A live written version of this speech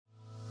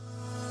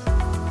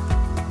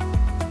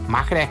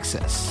Market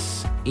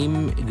Access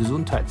im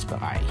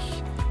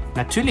Gesundheitsbereich.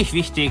 Natürlich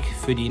wichtig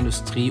für die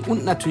Industrie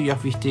und natürlich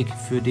auch wichtig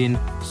für den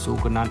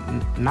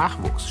sogenannten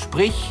Nachwuchs.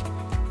 Sprich,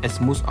 es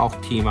muss auch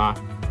Thema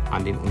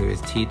an den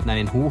Universitäten, an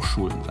den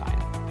Hochschulen sein.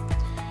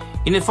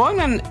 In den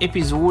folgenden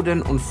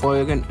Episoden und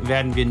Folgen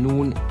werden wir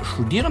nun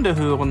Studierende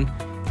hören,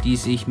 die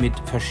sich mit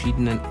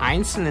verschiedenen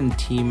einzelnen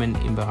Themen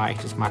im Bereich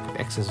des Market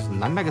Access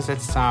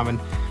auseinandergesetzt haben,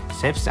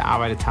 selbst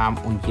erarbeitet haben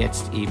und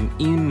jetzt eben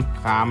im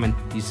Rahmen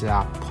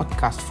dieser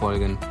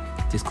Podcast-Folgen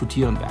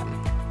diskutieren werden.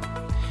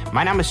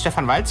 Mein Name ist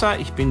Stefan Walzer,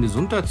 ich bin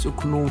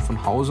Gesundheitsökonom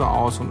von Hause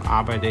aus und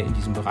arbeite in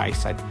diesem Bereich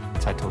seit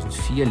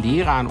 2004,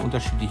 lehre an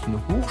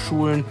unterschiedlichen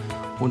Hochschulen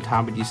und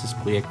habe dieses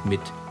Projekt mit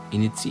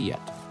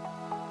initiiert.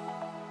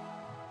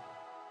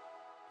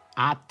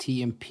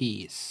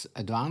 ATMPs,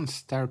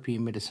 Advanced Therapy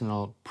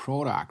Medicinal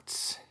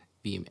Products,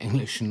 wie im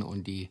Englischen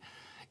und die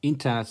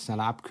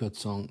internationale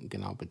Abkürzung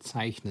genau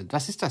bezeichnet.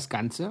 Was ist das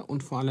Ganze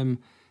und vor allem,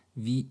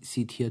 wie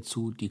sieht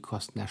hierzu die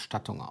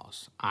Kostenerstattung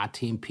aus?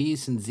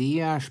 ATMPs sind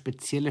sehr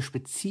spezielle,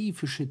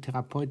 spezifische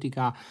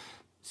Therapeutika.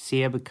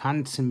 Sehr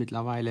bekannt sind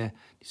mittlerweile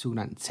die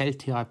sogenannten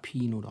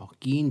Zelltherapien oder auch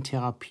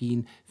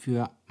Gentherapien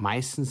für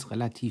meistens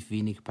relativ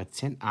wenige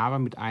Patienten, aber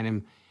mit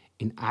einem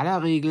in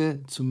aller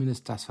Regel,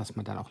 zumindest das, was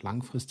man dann auch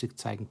langfristig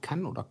zeigen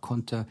kann oder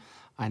konnte,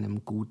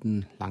 einem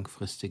guten,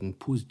 langfristigen,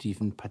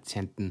 positiven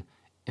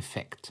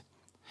Patienteneffekt.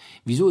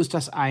 Wieso ist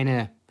das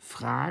eine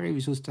Frage?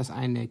 Wieso ist das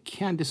eine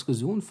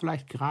Kerndiskussion,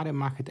 vielleicht gerade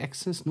Market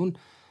Access? Nun,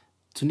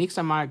 zunächst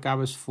einmal gab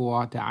es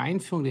vor der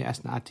Einführung der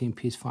ersten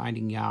ATMPs vor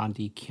einigen Jahren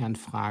die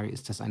Kernfrage,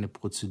 ist das eine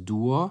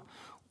Prozedur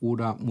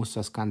oder muss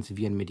das Ganze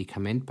wie ein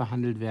Medikament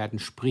behandelt werden,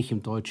 sprich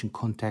im deutschen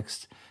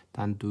Kontext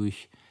dann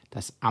durch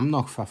das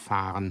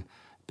AMNOG-Verfahren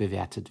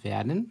bewertet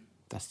werden.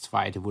 Das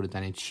zweite wurde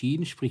dann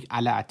entschieden, sprich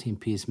alle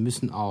ATMPs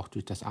müssen auch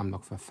durch das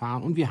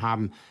AMNOG-Verfahren und wir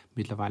haben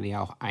mittlerweile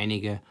ja auch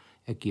einige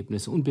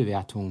Ergebnisse und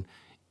Bewertungen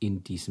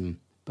in diesem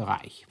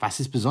Bereich. Was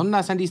ist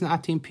besonders an diesen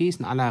ATMPs?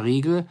 In aller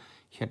Regel,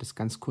 ich hatte es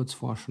ganz kurz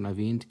vorher schon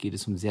erwähnt, geht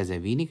es um sehr,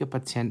 sehr wenige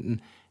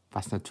Patienten,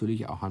 was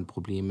natürlich auch ein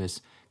Problem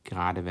ist,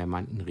 gerade wenn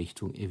man in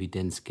Richtung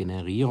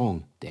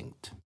Evidenzgenerierung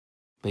denkt.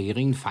 Bei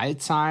geringen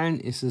Fallzahlen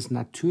ist es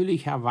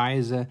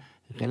natürlicherweise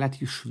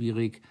relativ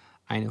schwierig,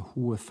 eine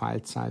hohe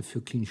Fallzahl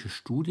für klinische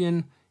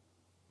Studien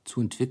zu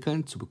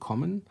entwickeln, zu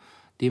bekommen.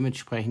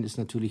 Dementsprechend ist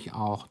natürlich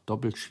auch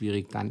doppelt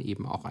schwierig, dann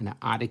eben auch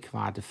eine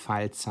adäquate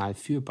Fallzahl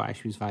für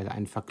beispielsweise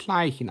einen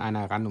Vergleich in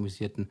einer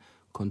randomisierten,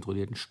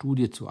 kontrollierten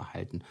Studie zu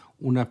erhalten.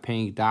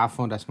 Unabhängig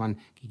davon, dass man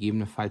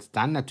gegebenenfalls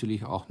dann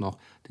natürlich auch noch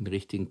den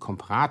richtigen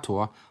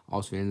Komparator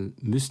auswählen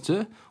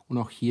müsste. Und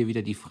auch hier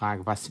wieder die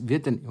Frage, was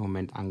wird denn im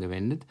Moment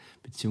angewendet,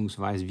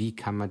 beziehungsweise wie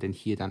kann man denn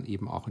hier dann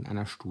eben auch in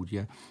einer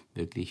Studie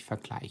wirklich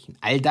vergleichen.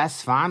 All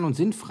das waren und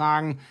sind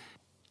Fragen,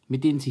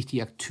 mit denen sich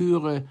die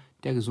Akteure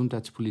der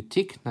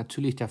Gesundheitspolitik,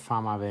 natürlich der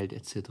Pharmawelt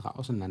etc.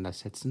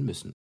 auseinandersetzen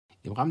müssen.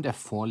 Im Rahmen der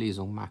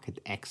Vorlesung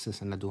Market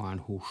Access an der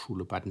Dualen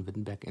Hochschule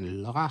Baden-Württemberg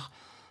in Lörrach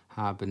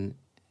haben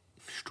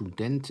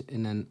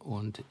StudentInnen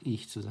und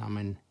ich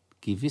zusammen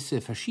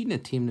gewisse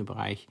verschiedene Themen im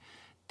Bereich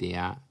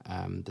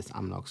des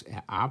AMNOGs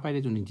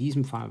erarbeitet. Und in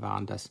diesem Fall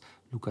waren das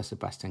Lukas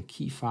Sebastian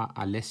Kiefer,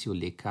 Alessio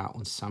Lecca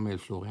und Samuel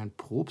Florian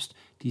Probst,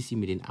 die sich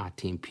mit den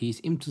ATMPs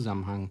im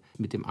Zusammenhang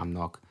mit dem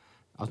AMNOG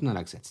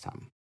auseinandergesetzt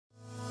haben.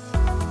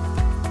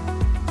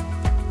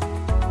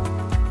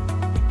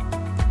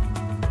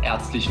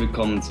 Herzlich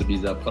willkommen zu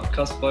dieser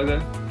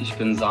Podcast-Folge. Ich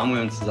bin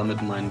Samuel und zusammen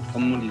mit meinen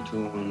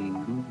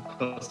Kommilitonen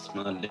Lukas und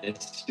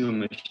Alessio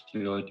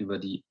möchten wir heute über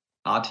die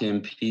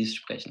ATMPs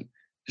sprechen.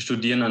 Wir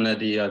studieren an der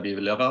DAW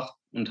Lörrach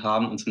und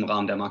haben uns im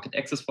Rahmen der Market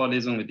Access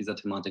Vorlesung mit dieser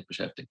Thematik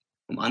beschäftigt.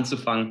 Um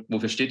anzufangen,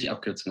 wofür steht die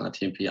Abkürzung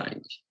ATMP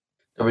eigentlich?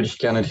 Da würde ich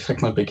gerne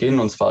direkt mal beginnen.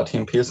 Und zwar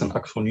ATMP ist ein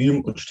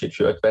Akronym und steht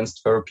für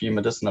Advanced Therapy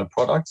Medicinal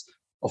Products.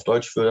 Auf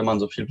Deutsch würde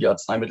man so viel wie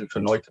Arzneimittel für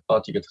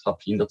neuartige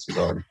Therapien dazu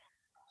sagen.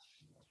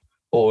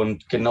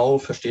 Und genau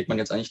versteht man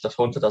jetzt eigentlich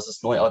darunter, dass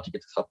es neuartige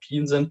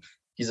Therapien sind.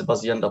 Diese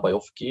basieren dabei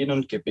auf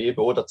Genen,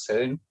 Gewebe oder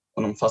Zellen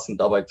und umfassen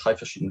dabei 3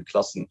 verschiedene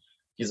Klassen.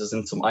 Diese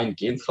sind zum einen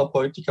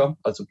Gentherapeutika,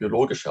 also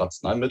biologische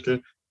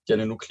Arzneimittel, die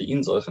eine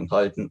Nukleinsäure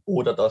enthalten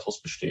oder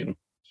daraus bestehen.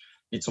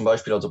 Wie zum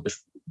Beispiel, also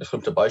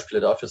bestimmte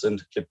Beispiele dafür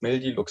sind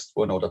Libmildi,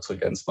 Luxturna oder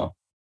Zolgensma.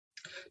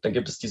 Dann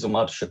gibt es die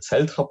somatische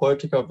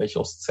Zelltherapeutika, welche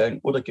aus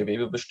Zellen oder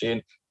Gewebe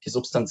bestehen, die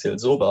substanziell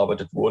so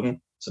bearbeitet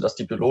wurden, sodass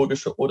die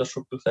biologische oder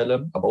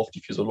strukturelle, aber auch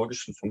die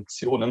physiologischen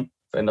Funktionen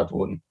verändert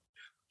wurden.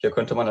 Hier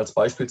könnte man als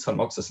Beispiel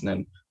Zalmoxis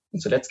nennen.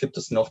 Und zuletzt gibt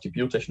es noch die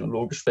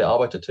biotechnologisch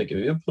bearbeitete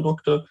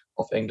Gewebeprodukte,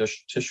 auf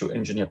Englisch Tissue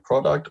Engineered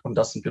Product, und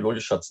das sind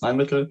biologische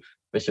Arzneimittel,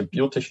 welche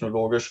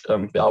biotechnologisch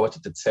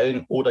bearbeitete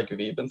Zellen oder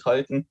Gewebe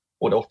enthalten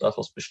oder auch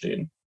daraus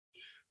bestehen.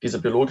 Diese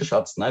biologischen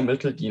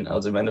Arzneimittel dienen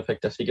also im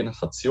Endeffekt der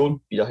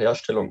Regeneration,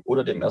 Wiederherstellung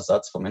oder dem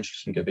Ersatz von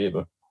menschlichem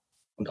Gewebe.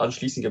 Und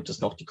anschließend gibt es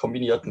noch die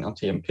kombinierten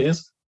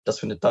ATMPs. Das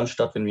findet dann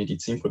statt, wenn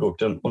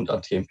Medizinprodukte und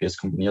ATMPs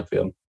kombiniert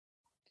werden.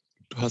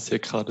 Du hast ja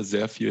gerade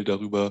sehr viel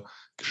darüber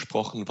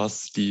gesprochen,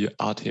 was die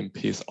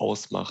ATMPs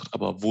ausmacht.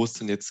 Aber wo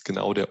ist denn jetzt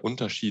genau der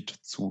Unterschied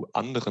zu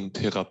anderen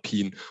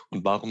Therapien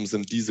und warum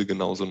sind diese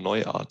genauso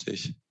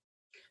neuartig?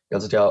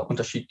 Also der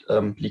Unterschied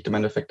liegt im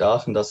Endeffekt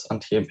darin, dass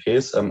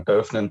ATMPs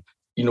eröffnen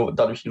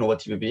dadurch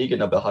innovative Wege in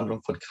der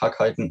Behandlung von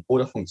Krankheiten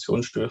oder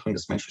Funktionsstörungen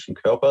des menschlichen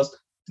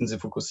Körpers, denn sie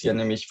fokussieren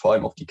nämlich vor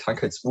allem auf die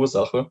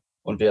Krankheitsursache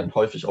und werden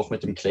häufig auch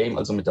mit dem Claim,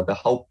 also mit der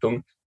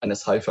Behauptung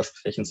eines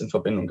Heilversprechens in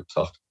Verbindung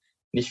gebracht.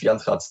 Nicht wie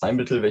andere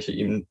Arzneimittel, welche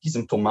eben die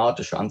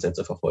symptomatische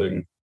Ansätze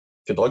verfolgen.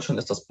 Für Deutschland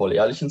ist das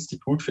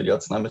Paul-Ehrlich-Institut für die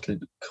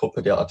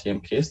Arzneimittelgruppe der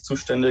ATMPs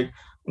zuständig.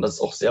 Und das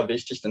ist auch sehr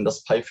wichtig, denn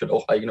das PI führt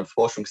auch eigene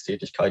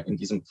Forschungstätigkeiten in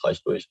diesem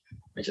Bereich durch,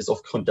 welches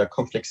aufgrund der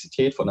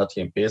Komplexität von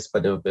ATMPs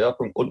bei der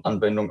Bewerbung und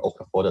Anwendung auch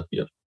gefordert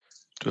wird.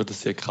 Du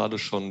hattest ja gerade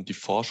schon die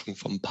Forschung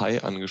vom PI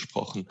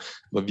angesprochen.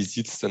 Aber wie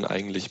sieht es denn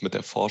eigentlich mit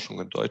der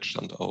Forschung in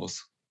Deutschland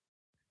aus?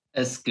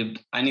 Es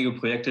gibt einige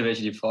Projekte,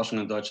 welche die Forschung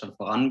in Deutschland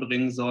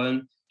voranbringen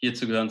sollen.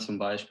 Hierzu gehören zum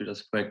Beispiel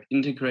das Projekt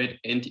Integrate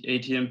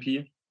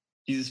ATMP.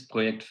 Dieses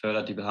Projekt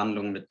fördert die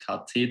Behandlung mit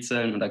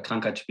CAR-T-Zellen und der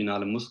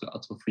krankheitsspinale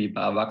Muskelatrophie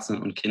bei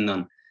Erwachsenen und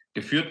Kindern.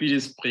 Geführt wird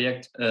dieses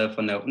Projekt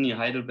von der Uni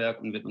Heidelberg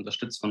und wird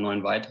unterstützt von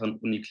 9 weiteren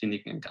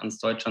Unikliniken in ganz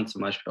Deutschland,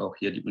 zum Beispiel auch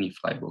hier die Uni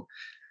Freiburg.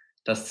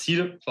 Das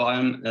Ziel vor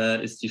allem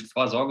ist, die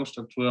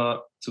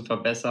Versorgungsstruktur zu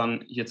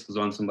verbessern. Hierzu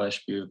sollen zum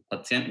Beispiel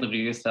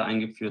Patientenregister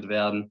eingeführt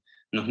werden,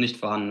 noch nicht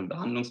vorhandene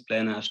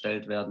Behandlungspläne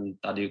erstellt werden,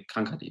 da die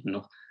Krankheit eben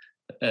noch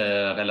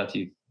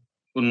relativ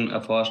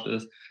unerforscht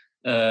ist.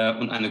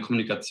 Und eine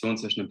Kommunikation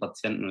zwischen den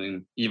Patienten und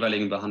den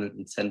jeweiligen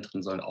behandelten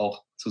Zentren soll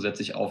auch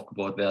zusätzlich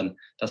aufgebaut werden.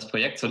 Das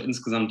Projekt soll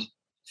insgesamt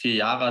 4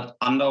 Jahre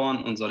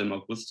andauern und soll im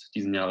August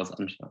diesen Jahres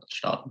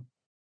starten.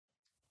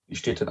 Wie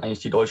steht denn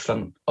eigentlich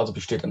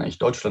besteht denn eigentlich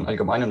Deutschland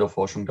allgemein in der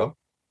Forschung da?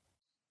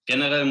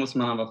 Generell muss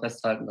man aber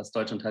festhalten, dass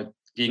Deutschland halt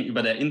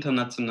gegenüber der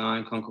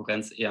internationalen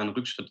Konkurrenz eher einen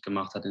Rückschritt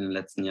gemacht hat in den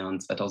letzten Jahren.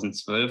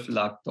 2012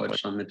 lag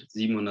Deutschland mit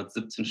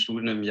 717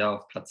 Studien im Jahr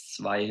auf Platz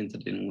 2 hinter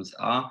den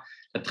USA.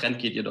 Der Trend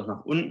geht jedoch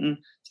nach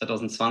unten.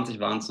 2020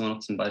 waren es nur noch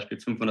zum Beispiel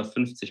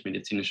 550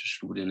 medizinische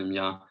Studien im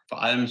Jahr.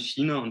 Vor allem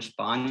China und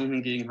Spanien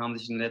hingegen haben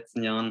sich in den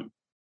letzten Jahren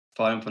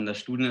vor allem von der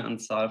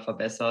Studienanzahl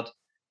verbessert.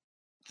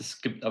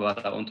 Es gibt aber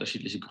da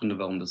unterschiedliche Gründe,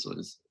 warum das so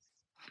ist.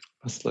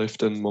 Was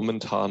läuft denn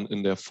momentan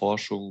in der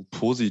Forschung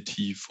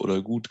positiv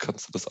oder gut?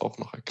 Kannst du das auch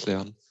noch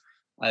erklären?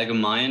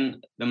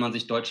 Allgemein, wenn man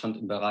sich Deutschland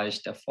im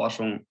Bereich der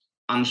Forschung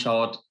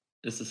anschaut,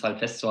 ist es halt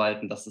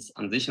festzuhalten, dass es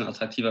an sich ein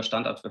attraktiver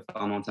Standort für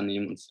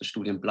Pharmaunternehmen und für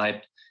Studien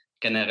bleibt.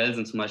 Generell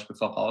sind zum Beispiel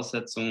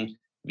Voraussetzungen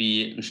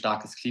wie ein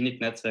starkes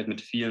Kliniknetzwerk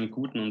mit vielen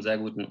guten und sehr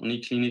guten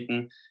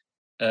Unikliniken.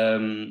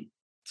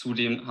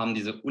 Zudem haben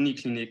diese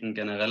Unikliniken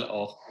generell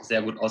auch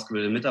sehr gut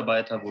ausgebildete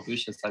Mitarbeiter,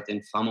 wodurch es halt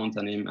den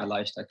Pharmaunternehmen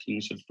erleichtert,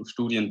 klinische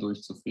Studien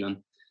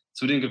durchzuführen.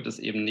 Zudem gibt es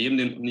eben neben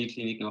den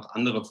Unikliniken auch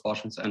andere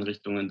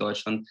Forschungseinrichtungen in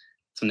Deutschland.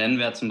 Zu nennen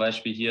wäre zum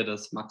Beispiel hier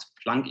das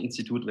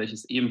Max-Planck-Institut,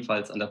 welches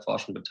ebenfalls an der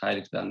Forschung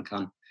beteiligt werden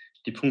kann.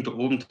 Die Punkte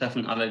oben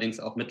treffen allerdings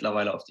auch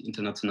mittlerweile auf die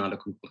internationale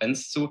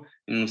Konkurrenz zu.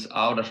 In den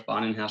USA oder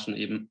Spanien herrschen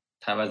eben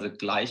teilweise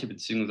gleiche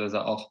bzw.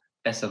 auch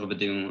bessere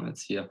Bedingungen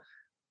als hier.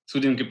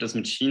 Zudem gibt es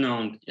mit China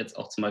und jetzt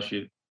auch zum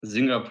Beispiel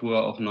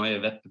Singapur auch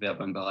neue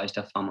Wettbewerbe im Bereich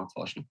der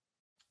Pharmaforschung.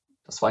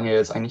 Das waren ja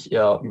jetzt eigentlich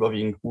eher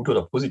überwiegend gute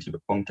oder positive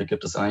Punkte.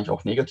 Gibt es eigentlich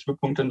auch negative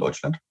Punkte in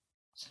Deutschland?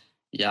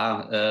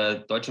 Ja,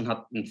 Deutschland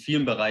hat in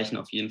vielen Bereichen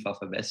auf jeden Fall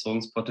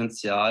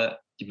Verbesserungspotenzial.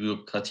 Die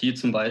Bürokratie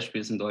zum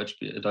Beispiel ist in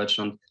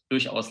Deutschland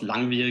durchaus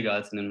langwieriger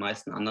als in den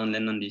meisten anderen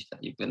Ländern, die ich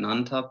gerade eben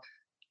genannt habe.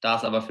 Da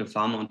es aber für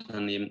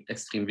Pharmaunternehmen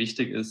extrem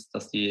wichtig ist,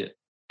 dass die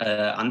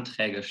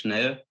Anträge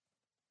schnell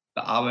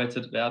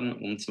bearbeitet werden,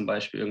 um zum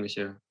Beispiel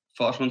irgendwelche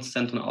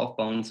Forschungszentren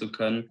aufbauen zu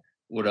können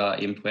oder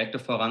eben Projekte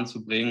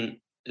voranzubringen,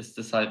 ist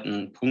es halt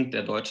ein Punkt,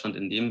 der Deutschland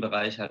in dem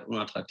Bereich halt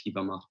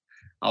unattraktiver macht.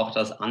 Auch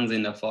das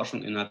Ansehen der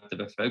Forschung innerhalb der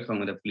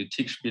Bevölkerung und der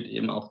Politik spielt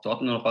eben auch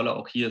dort eine Rolle.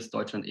 Auch hier ist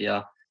Deutschland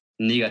eher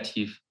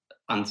negativ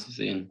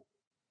anzusehen.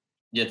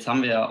 Jetzt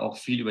haben wir ja auch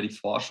viel über die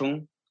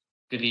Forschung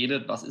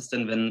geredet. Was ist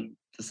denn, wenn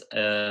das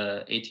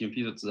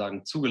ATMP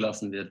sozusagen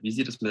zugelassen wird? Wie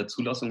sieht es mit der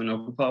Zulassung in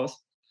Europa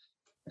aus?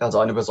 Also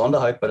eine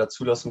Besonderheit bei der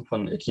Zulassung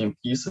von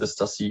ATMPs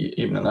ist, dass sie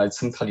eben in einem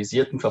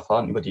zentralisierten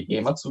Verfahren über die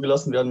EMA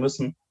zugelassen werden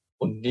müssen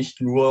und nicht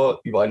nur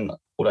über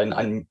in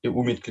einem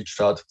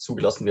EU-Mitgliedstaat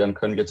zugelassen werden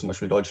können, wie zum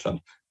Beispiel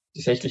Deutschland.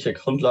 Die rechtliche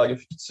Grundlage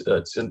für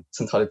die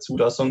zentrale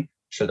Zulassung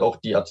stellt auch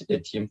die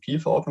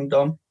ATMP-Verordnung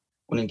dar.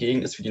 Und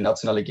hingegen ist für die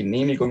nationale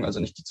Genehmigung, also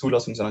nicht die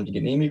Zulassung, sondern die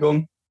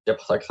Genehmigung, der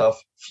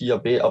Paragraph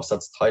 4b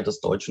Absatz 3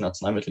 des deutschen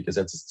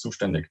Arzneimittelgesetzes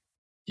zuständig.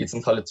 Die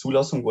zentrale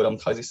Zulassung wurde am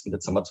 30.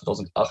 Dezember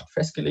 2008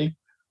 festgelegt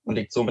und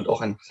legt somit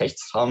auch einen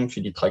Rechtsrahmen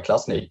für die 3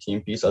 Klassen der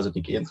ATMPs, also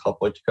die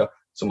Gentherapeutika,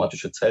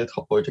 somatische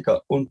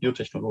Zelltherapeutika und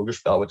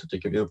biotechnologisch bearbeitete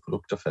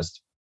Gewebeprodukte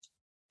fest.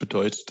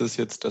 Bedeutet das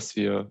jetzt, dass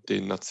wir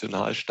den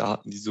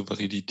Nationalstaaten die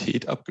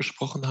Souveränität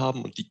abgesprochen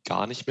haben und die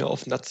gar nicht mehr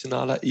auf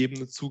nationaler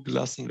Ebene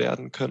zugelassen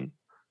werden können?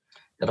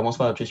 Ja, da muss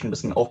man natürlich ein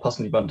bisschen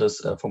aufpassen, wie man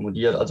das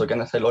formuliert. Also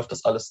generell läuft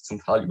das alles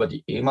zentral über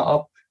die EMA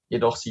ab.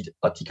 Jedoch sieht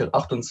Artikel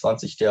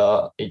 28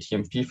 der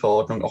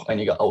ATMP-Verordnung auch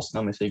einige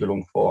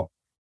Ausnahmeregelungen vor.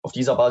 Auf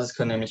dieser Basis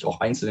können nämlich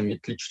auch einzelne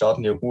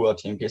Mitgliedstaaten der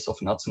EU-ATMPs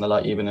auf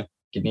nationaler Ebene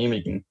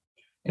genehmigen.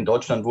 In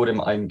Deutschland wurde im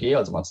AMG,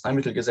 also im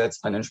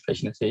Arzneimittelgesetz, eine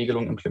entsprechende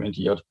Regelung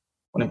implementiert.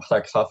 Und im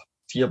Paragraph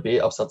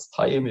 4b Absatz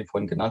 3, wie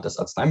vorhin genannt, des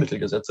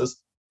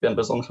Arzneimittelgesetzes, werden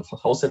besondere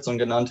Voraussetzungen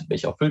genannt,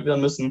 welche erfüllt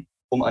werden müssen,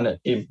 um eine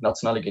eben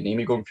nationale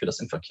Genehmigung für das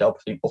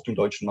Inverkehrbringen auf dem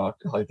deutschen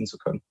Markt erhalten zu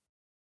können.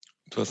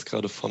 Du hast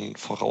gerade von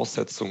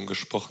Voraussetzungen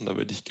gesprochen, da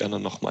würde ich gerne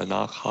nochmal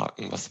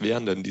nachhaken. Was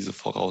wären denn diese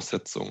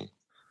Voraussetzungen?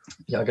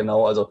 Ja,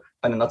 genau. Also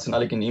eine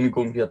nationale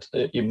Genehmigung wird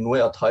eben nur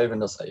erteilt, wenn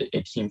das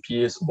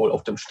ATMP sowohl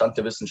auf dem Stand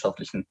der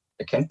wissenschaftlichen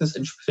Erkenntnis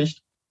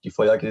entspricht, die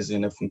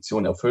vorhergesehene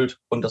Funktion erfüllt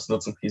und das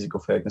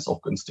Nutzen-Risiko-Verhältnis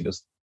auch günstig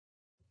ist.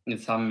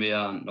 Jetzt haben wir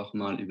ja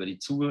nochmal über die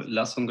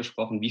Zulassung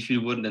gesprochen. Wie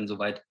viel wurden denn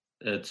soweit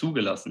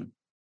zugelassen?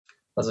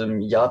 Also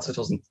im Jahr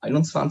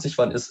 2021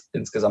 waren es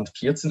insgesamt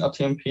 14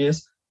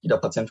 ATMPs, die der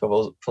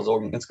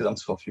Patientenversorgung insgesamt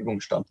zur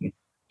Verfügung standen.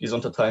 Diese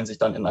unterteilen sich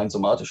dann in ein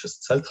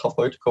somatisches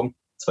Zelltherapeutikum,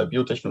 2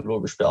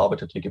 biotechnologisch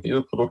bearbeitete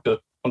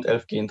Gewebeprodukte und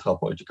 11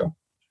 Gentherapeutika.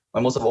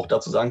 Man muss aber auch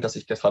dazu sagen, dass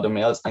sich gerade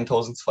mehr als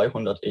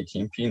 1200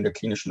 ATMP in der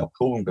klinischen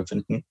Erprobung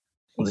befinden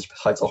und sich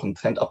bereits auch ein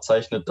Trend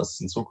abzeichnet, dass es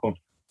in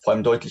Zukunft vor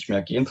allem deutlich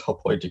mehr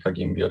Gentherapeutika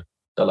geben wird,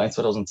 da allein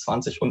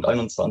 2020 und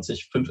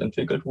 2021 5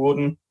 entwickelt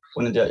wurden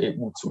und in der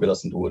EU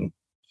zugelassen wurden.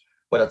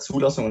 Bei der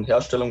Zulassung und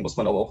Herstellung muss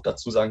man aber auch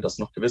dazu sagen, dass es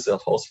noch gewisse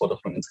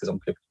Herausforderungen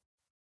insgesamt gibt.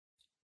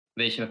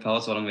 Welche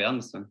Herausforderungen wären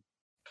das denn?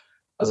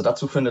 Also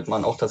dazu findet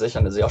man auch tatsächlich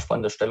eine sehr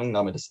spannende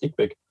Stellungnahme des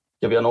IQWiC.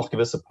 Hier werden auch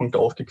gewisse Punkte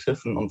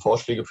aufgegriffen und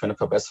Vorschläge für eine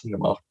Verbesserung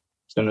gemacht.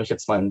 Ich nenne euch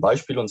jetzt mal ein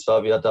Beispiel, und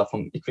zwar wird da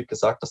vom IQWiC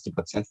gesagt, dass die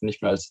Patienten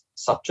nicht mehr als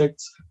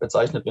Subjects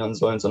bezeichnet werden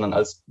sollen, sondern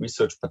als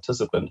Research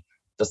Participant.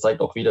 Das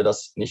zeigt auch wieder,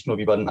 dass nicht nur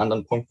wie bei den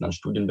anderen Punkten an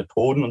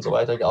Studienmethoden und so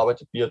weiter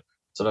gearbeitet wird,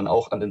 sondern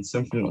auch an den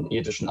simplen und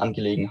ethischen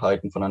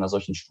Angelegenheiten von einer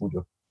solchen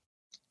Studie.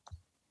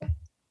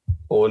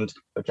 Und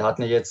wir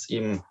hatten ja jetzt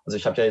eben, also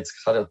ich habe ja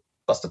jetzt gerade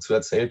was dazu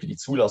erzählt, wie die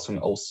Zulassung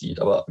aussieht,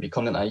 aber wie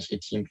kommen denn eigentlich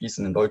ATMPs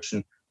in den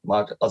deutschen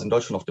Markt, also in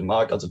Deutschland auf den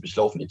Markt, also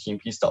durchlaufen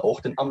ATMPs da auch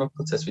den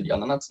Amnok-Prozess wie die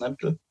anderen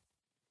Arzneimittel?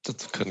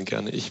 Dazu kann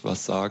gerne ich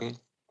was sagen.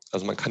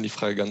 Also man kann die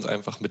Frage ganz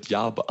einfach mit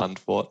Ja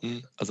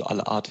beantworten. Also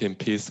alle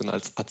ATMPs sind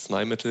als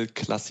Arzneimittel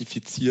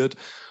klassifiziert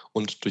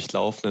und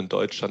durchlaufen in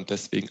Deutschland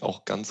deswegen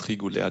auch ganz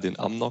regulär den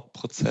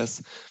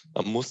Amnok-Prozess.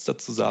 Man muss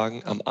dazu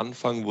sagen, am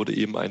Anfang wurde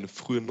eben eine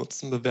frühe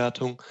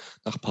Nutzenbewertung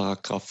nach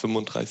 §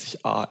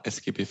 35a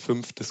SGB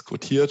V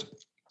diskutiert.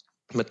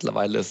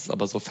 Mittlerweile ist es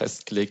aber so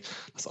festgelegt,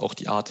 dass auch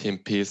die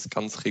ATMPs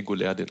ganz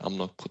regulär den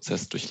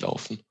Amnok-Prozess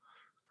durchlaufen.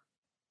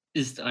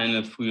 Ist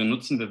eine frühe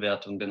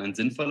Nutzenbewertung denn ein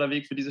sinnvoller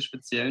Weg für diese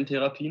speziellen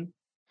Therapien?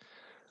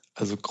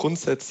 Also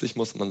grundsätzlich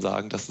muss man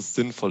sagen, dass es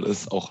sinnvoll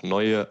ist, auch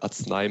neue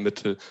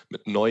Arzneimittel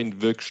mit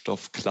neuen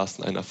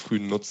Wirkstoffklassen einer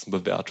frühen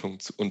Nutzenbewertung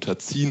zu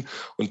unterziehen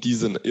und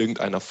diese in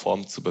irgendeiner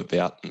Form zu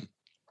bewerten.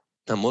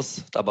 Man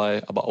muss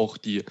dabei aber auch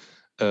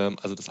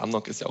also das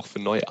Amnok ist ja auch für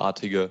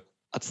neuartige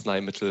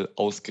Arzneimittel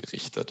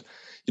ausgerichtet.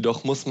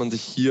 Jedoch muss man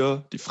sich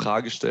hier die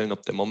Frage stellen,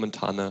 ob der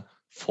momentane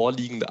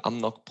vorliegende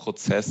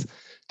Amnok-Prozess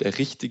der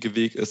richtige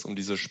Weg ist, um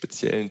diese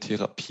speziellen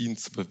Therapien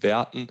zu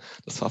bewerten.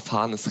 Das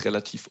Verfahren ist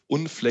relativ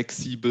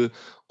unflexibel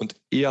und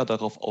eher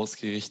darauf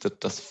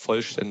ausgerichtet, dass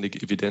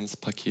vollständige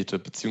Evidenzpakete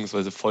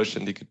bzw.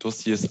 vollständige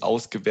Dossiers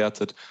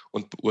ausgewertet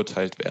und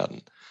beurteilt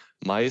werden.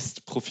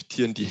 Meist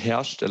profitieren die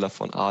Hersteller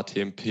von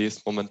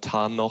ATMPs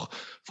momentan noch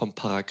vom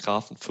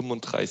Paragraphen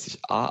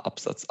 35a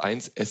Absatz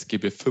 1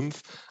 SGB V,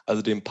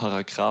 also dem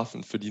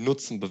Paragraphen für die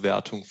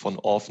Nutzenbewertung von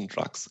Orphan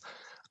Drugs.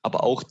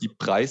 Aber auch die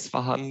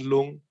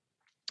Preisverhandlung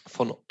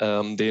von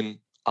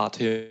den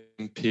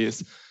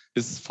ATMPs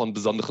ist von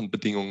besonderen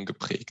Bedingungen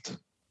geprägt.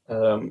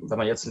 Wenn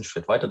man jetzt einen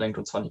Schritt weiter denkt,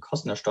 und zwar an die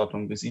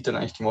Kostenerstattung, wie sieht denn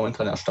eigentlich die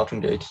momentane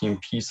Erstattung der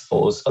ATMPs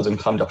aus, also im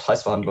Rahmen der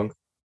Preisverhandlung?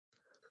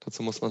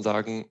 Dazu muss man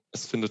sagen,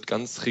 es findet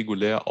ganz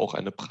regulär auch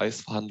eine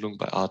Preisverhandlung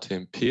bei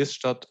ATMPs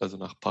statt. Also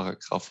nach §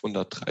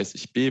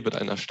 130b wird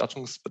ein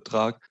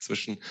Erstattungsbetrag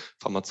zwischen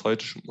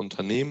pharmazeutischem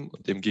Unternehmen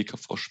und dem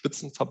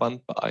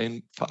GKV-Spitzenverband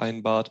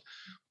vereinbart.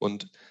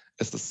 Und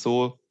es ist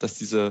so, dass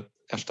diese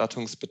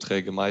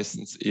Erstattungsbeträge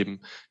meistens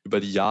eben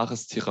über die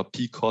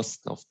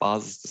Jahrestherapiekosten auf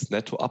Basis des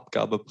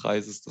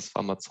Nettoabgabepreises des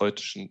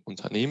pharmazeutischen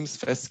Unternehmens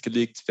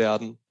festgelegt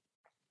werden.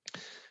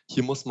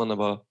 Hier muss man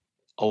aber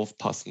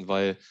aufpassen,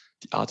 weil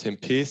die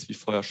ATMPs, wie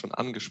vorher schon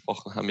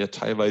angesprochen, haben ja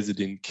teilweise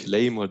den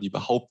Claim oder die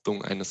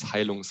Behauptung eines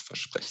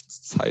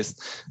Heilungsversprechens. Das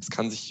heißt, es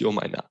kann sich hier um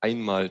eine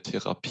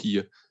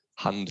Einmaltherapie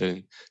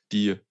handeln.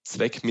 Die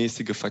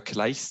zweckmäßige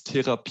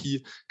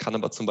Vergleichstherapie kann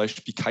aber zum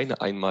Beispiel keine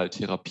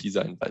Einmaltherapie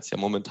sein, weil es ja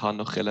momentan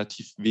noch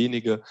relativ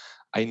wenige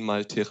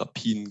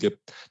Einmaltherapien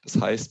gibt. Das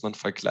heißt, man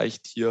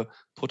vergleicht hier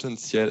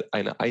potenziell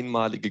eine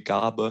einmalige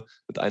Gabe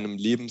mit einem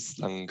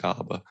lebenslangen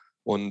Gabe.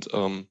 Und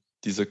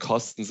diese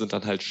Kosten sind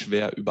dann halt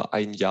schwer über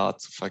ein Jahr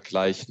zu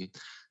vergleichen.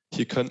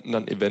 Hier könnten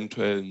dann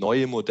eventuell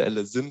neue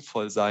Modelle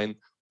sinnvoll sein,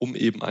 um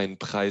eben einen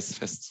Preis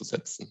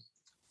festzusetzen.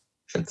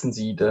 Schätzen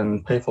Sie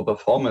denn Pay for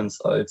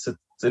Performance als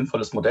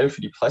sinnvolles Modell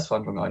für die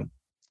Preisverhandlung ein?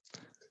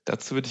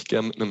 Dazu würde ich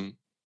gerne mit einem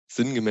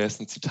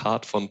sinngemäßen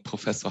Zitat von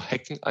Professor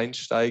Hecken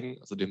einsteigen,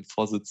 also dem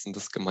Vorsitzenden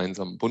des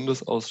gemeinsamen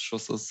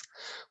Bundesausschusses.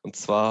 Und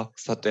zwar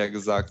hat der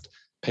gesagt,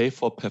 Pay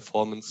for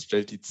Performance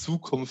stellt die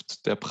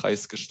Zukunft der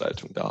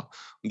Preisgestaltung dar.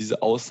 Und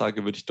diese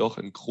Aussage würde ich doch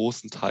in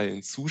großen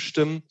Teilen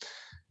zustimmen.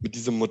 Mit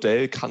diesem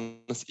Modell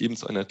kann es eben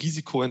zu einer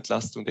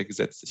Risikoentlastung der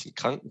gesetzlichen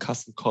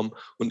Krankenkassen kommen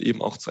und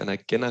eben auch zu einer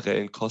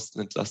generellen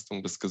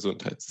Kostenentlastung des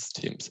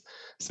Gesundheitssystems.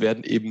 Es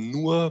werden eben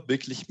nur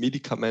wirklich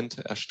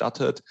Medikamente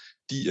erstattet,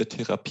 die ihr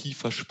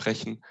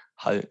Therapieversprechen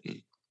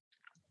halten.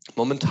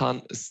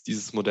 Momentan ist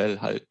dieses Modell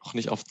halt noch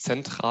nicht auf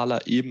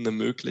zentraler Ebene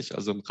möglich,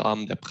 also im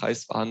Rahmen der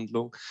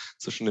Preisverhandlung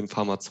zwischen dem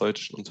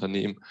pharmazeutischen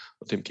Unternehmen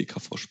und dem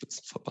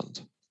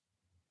GKV-Spitzenverband.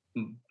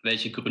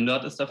 Welche Gründe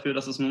hat es dafür,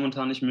 dass es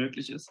momentan nicht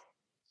möglich ist?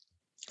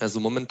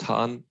 Also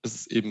momentan ist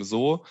es eben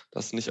so,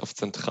 dass nicht auf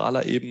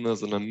zentraler Ebene,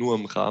 sondern nur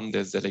im Rahmen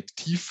der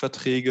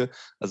Selektivverträge,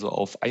 also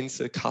auf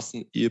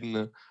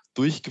Einzelkassenebene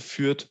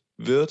durchgeführt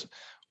wird.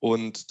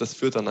 Und das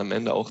führt dann am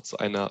Ende auch zu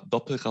einer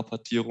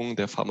Doppelrabattierung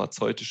der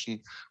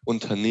pharmazeutischen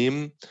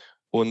Unternehmen.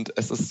 Und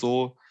es ist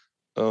so,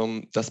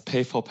 dass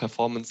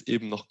Pay-for-Performance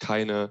eben noch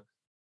keine,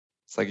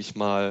 sage ich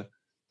mal,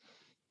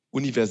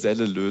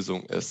 universelle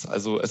Lösung ist.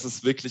 Also es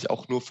ist wirklich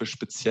auch nur für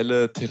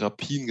spezielle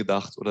Therapien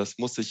gedacht oder es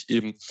muss sich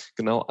eben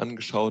genau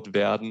angeschaut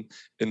werden,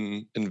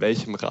 in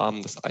welchem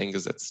Rahmen das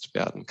eingesetzt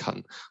werden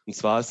kann. Und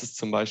zwar ist es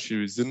zum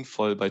Beispiel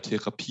sinnvoll bei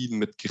Therapien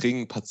mit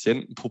geringen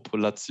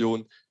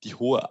Patientenpopulationen, die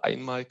hohe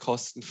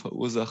Einmalkosten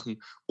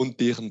verursachen und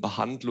deren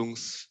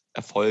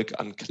Behandlungserfolg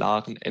an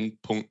klaren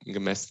Endpunkten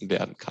gemessen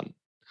werden kann.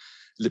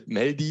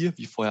 Lipmeldi,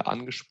 wie vorher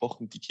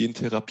angesprochen, die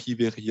Gentherapie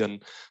wäre hier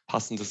ein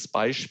passendes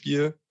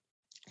Beispiel.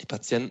 Die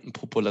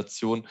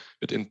Patientenpopulation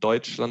wird in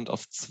Deutschland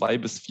auf 2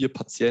 bis 4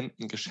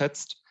 Patienten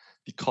geschätzt.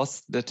 Die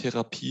Kosten der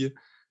Therapie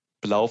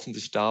belaufen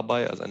sich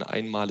dabei, also eine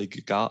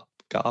einmalige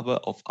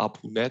Gabe auf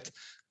APU-Net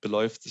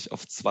beläuft sich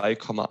auf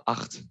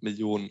 2,8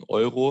 Millionen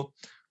Euro.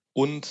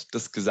 Und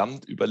das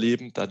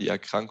Gesamtüberleben, da die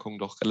Erkrankung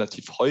doch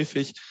relativ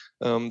häufig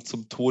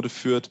zum Tode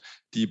führt,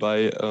 die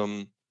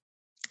bei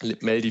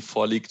Lipmeldi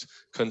vorliegt,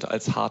 könnte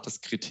als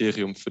hartes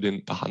Kriterium für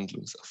den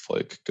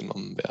Behandlungserfolg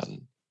genommen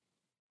werden.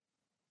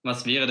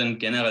 Was wäre denn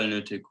generell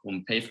nötig,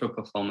 um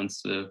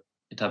Pay-for-Performance zu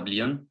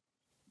etablieren?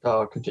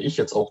 Da könnte ich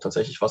jetzt auch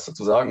tatsächlich was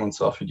dazu sagen, und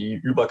zwar für die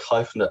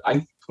übergreifende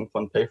Einführung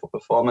von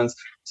Pay-for-Performance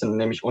sind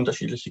nämlich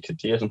unterschiedliche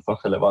Kriterien von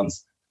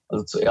Relevanz.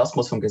 Also zuerst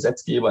muss vom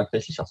Gesetzgeber ein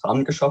rechtlicher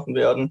Rahmen geschaffen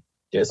werden,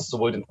 der ist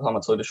sowohl den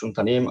pharmazeutischen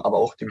Unternehmen, aber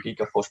auch dem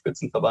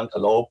GKV-Spitzenverband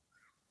erlaubt,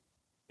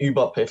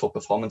 über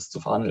Pay-for-Performance zu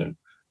verhandeln.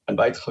 Ein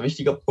weiterer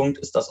wichtiger Punkt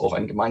ist, dass auch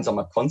ein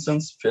gemeinsamer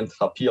Konsens für einen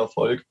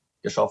Therapieerfolg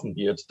geschaffen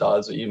wird, da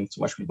also eben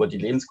zum Beispiel über die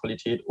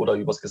Lebensqualität oder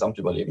über das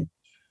Gesamtüberleben.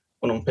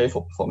 Und um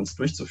Pay-for-Performance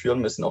durchzuführen,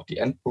 müssen auch die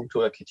Endpunkte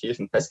oder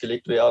Kriterien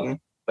festgelegt werden,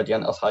 bei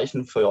deren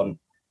Erreichen von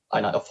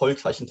einer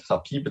erfolgreichen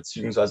Therapie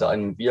bzw.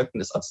 einem Wirken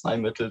des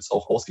Arzneimittels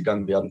auch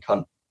ausgegangen werden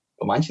kann.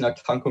 Bei manchen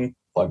Erkrankungen,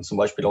 vor allem zum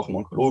Beispiel auch im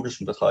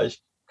onkologischen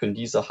Bereich, können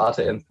diese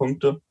harte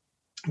Endpunkte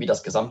wie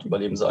das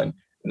Gesamtüberleben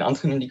sein. In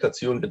anderen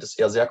Indikationen wird es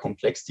eher sehr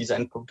komplex, diese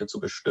Endpunkte zu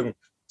bestimmen,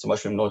 zum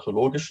Beispiel im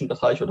neurologischen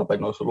Bereich oder bei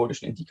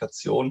neurologischen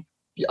Indikationen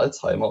wie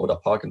Alzheimer oder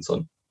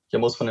Parkinson. Hier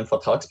muss von den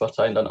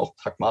Vertragsparteien dann auch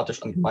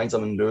pragmatisch an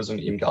gemeinsamen Lösungen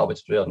eben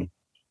gearbeitet werden.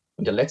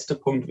 Und der letzte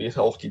Punkt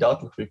wäre auch die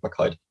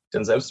Datenverfügbarkeit.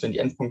 Denn selbst wenn die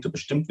Endpunkte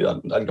bestimmt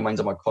werden und ein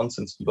gemeinsamer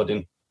Konsens über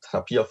den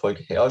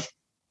Therapieerfolg herrscht,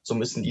 so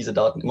müssen diese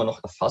Daten immer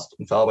noch erfasst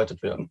und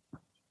verarbeitet werden.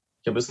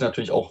 Hier müssen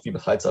natürlich auch, wie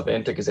bereits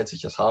erwähnt, der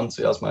gesetzliche Rahmen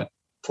zuerst mal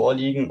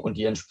vorliegen und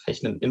die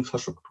entsprechenden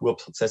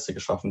Infrastrukturprozesse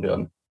geschaffen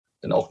werden.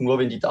 Denn auch nur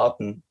wenn die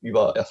Daten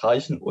über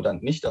Erreichen oder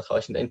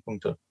Nicht-Erreichen der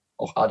Endpunkte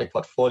auch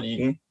adäquat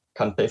vorliegen,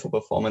 kann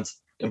Pay-for-Performance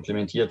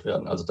implementiert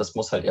werden. Also das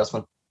muss halt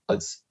erstmal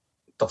als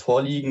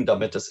davor liegen,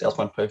 damit es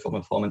erstmal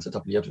Pay-for-Performance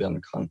etabliert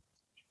werden kann.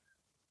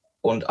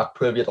 Und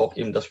aktuell wird auch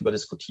eben darüber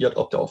diskutiert,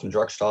 ob der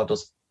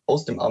Offen-Drug-Status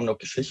aus dem AMNOG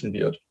gestrichen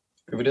wird.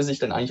 Wie würde sich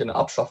denn eigentlich eine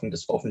Abschaffung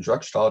des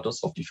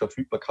Offen-Drug-Status auf die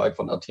Verfügbarkeit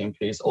von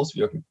ATMPs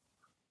auswirken?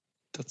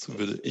 Dazu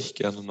würde ich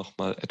gerne noch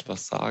mal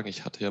etwas sagen.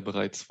 Ich hatte ja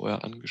bereits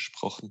vorher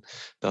angesprochen,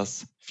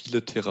 dass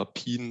viele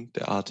Therapien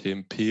der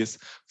ATMPs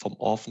vom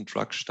Orphan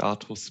Drug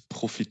Status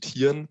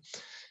profitieren.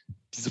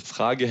 Diese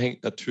Frage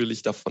hängt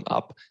natürlich davon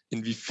ab,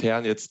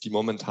 inwiefern jetzt die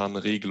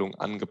momentane Regelung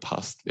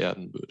angepasst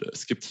werden würde.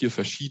 Es gibt hier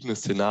verschiedene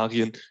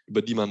Szenarien,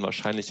 über die man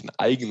wahrscheinlich einen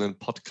eigenen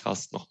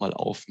Podcast nochmal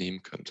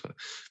aufnehmen könnte.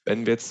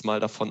 Wenn wir jetzt mal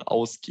davon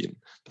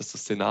ausgehen, dass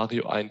das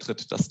Szenario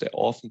eintritt, dass der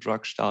Orphan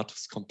Drug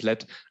Status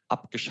komplett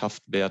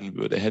abgeschafft werden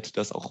würde, hätte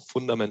das auch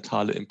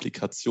fundamentale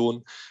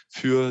Implikationen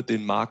für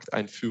den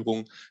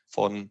Markteinführung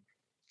von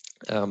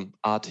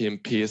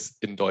ATMPs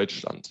in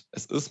Deutschland.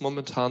 Es ist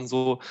momentan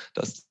so,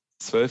 dass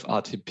 12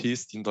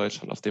 ATMPs, die in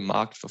Deutschland auf dem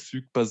Markt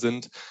verfügbar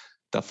sind.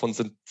 Davon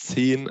sind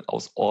 10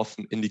 aus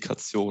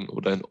Orphan-Indikationen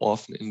oder in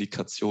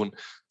Orphan-Indikationen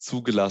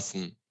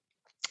zugelassen.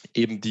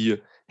 Eben die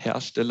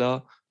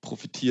Hersteller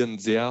profitieren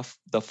sehr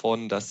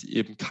davon, dass sie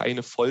eben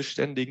keine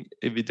vollständigen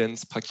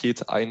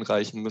Evidenzpakete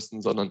einreichen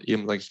müssen, sondern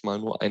eben, sage ich mal,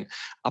 nur ein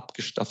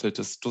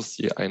abgestaffeltes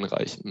Dossier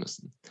einreichen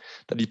müssen.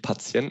 Da die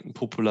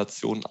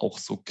Patientenpopulationen auch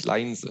so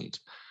klein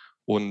sind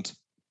und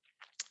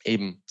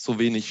eben so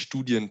wenig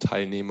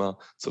Studienteilnehmer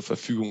zur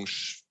Verfügung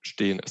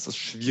stehen. Es ist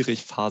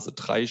schwierig,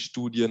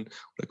 Phase-3-Studien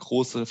oder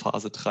große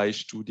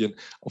Phase-3-Studien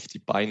auf die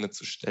Beine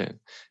zu stellen.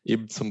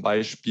 Eben zum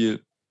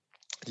Beispiel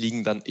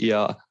liegen dann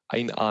eher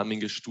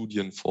einarmige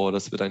Studien vor.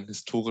 Das wird ein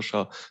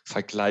historischer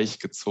Vergleich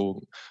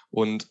gezogen.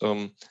 Und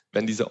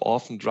wenn dieser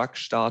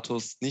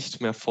Orphan-Drug-Status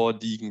nicht mehr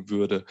vorliegen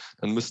würde,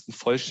 dann müssten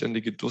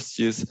vollständige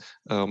Dossiers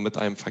mit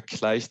einem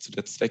Vergleich zu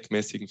der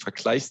zweckmäßigen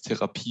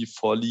Vergleichstherapie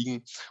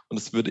vorliegen. Und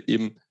es würde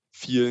eben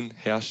vielen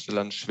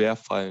Herstellern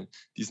schwerfallen,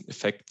 diesen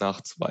Effekt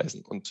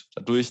nachzuweisen. Und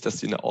dadurch, dass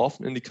sie in der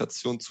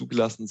Orphan-Indikation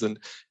zugelassen sind,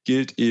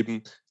 gilt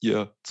eben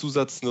ihr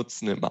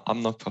Zusatznutzen im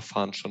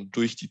Amnok-Verfahren schon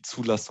durch die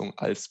Zulassung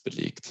als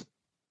belegt.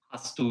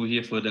 Hast du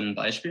hierfür denn ein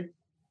Beispiel?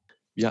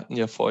 Wir hatten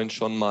ja vorhin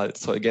schon mal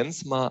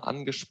Zolgensma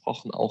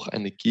angesprochen, auch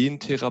eine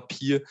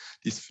Gentherapie,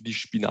 die ist für die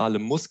spinale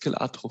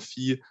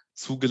Muskelatrophie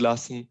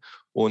zugelassen.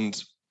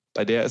 Und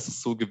bei der ist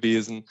es so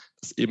gewesen,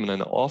 dass eben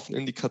eine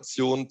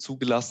Orphan-Indikation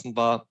zugelassen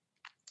war.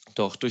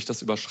 Doch durch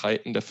das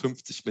Überschreiten der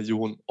 50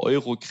 Millionen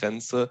Euro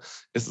Grenze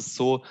ist es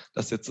so,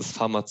 dass jetzt das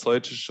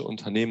pharmazeutische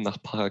Unternehmen nach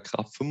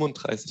 §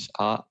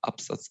 35a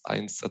Absatz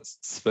 1 Satz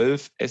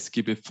 12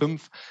 SGB V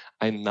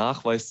einen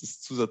Nachweis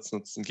des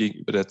Zusatznutzen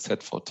gegenüber der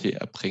ZVT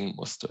erbringen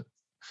musste.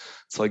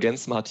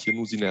 Zolgensma hat hier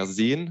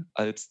Nusinersen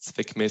als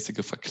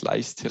zweckmäßige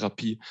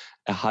Vergleichstherapie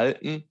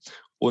erhalten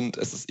und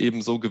es ist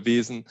eben so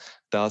gewesen,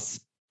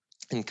 dass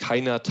in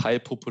keiner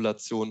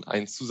Teilpopulation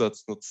ein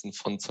Zusatznutzen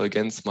von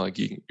Zolgensma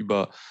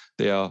gegenüber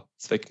der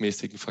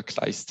zweckmäßigen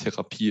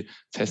Vergleichstherapie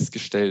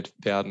festgestellt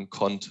werden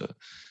konnte.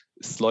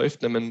 Es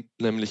läuft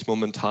nämlich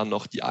momentan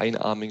noch die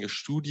einarmige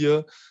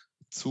Studie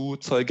zu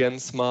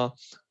Zolgensma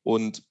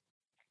und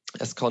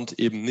es konnte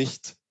eben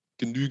nicht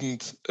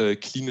genügend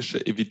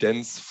klinische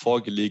Evidenz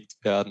vorgelegt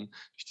werden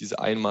durch diese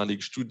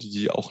einmalige Studie,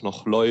 die auch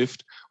noch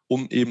läuft,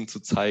 um eben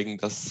zu zeigen,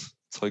 dass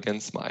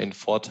Zolgensma einen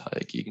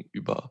Vorteil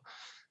gegenüber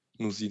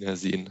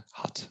Nusinersen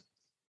hat.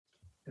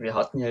 Wir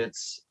hatten ja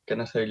jetzt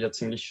generell ja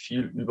ziemlich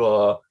viel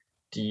über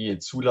die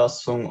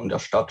Zulassung und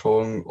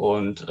Erstattung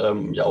und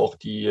ja auch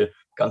die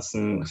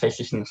ganzen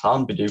rechtlichen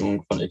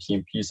Rahmenbedingungen von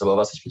ATMPs. Aber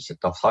was ich mich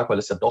da frage, weil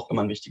es ja doch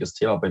immer ein wichtiges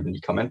Thema bei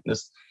Medikamenten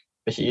ist,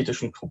 welche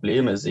ethischen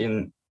Probleme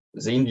sehen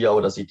wir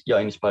oder seht ihr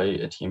eigentlich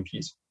bei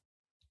ATMPs?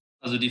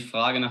 Also die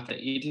Frage nach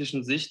der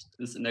ethischen Sicht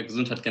ist in der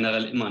Gesundheit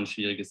generell immer ein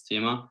schwieriges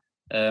Thema.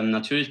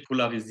 Natürlich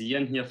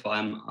polarisieren hier vor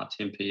allem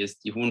ATMPs.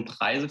 Die hohen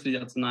Preise für die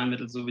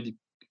Arzneimittel sowie die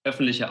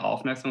öffentliche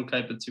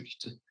Aufmerksamkeit bezüglich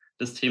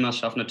des Themas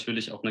schaffen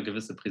natürlich auch eine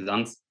gewisse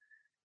Brisanz.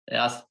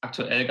 Erst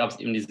aktuell gab es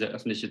eben diese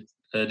öffentliche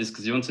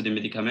Diskussion zu dem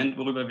Medikament,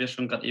 worüber wir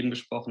schon gerade eben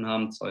gesprochen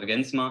haben,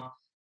 Zolgensma.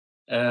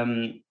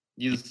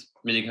 Dieses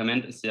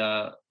Medikament ist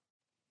ja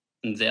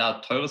ein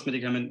sehr teures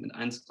Medikament mit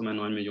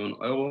 1,9 Millionen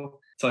Euro.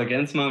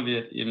 Zolgensma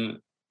wird eben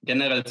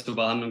generell zur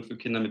Behandlung für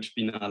Kinder mit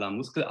spinaler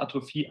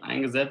Muskelatrophie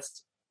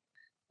eingesetzt.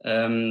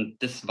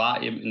 Das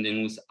war eben in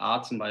den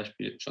USA zum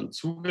Beispiel schon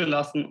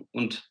zugelassen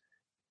und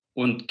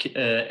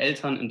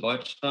Eltern in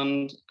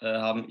Deutschland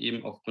haben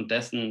eben aufgrund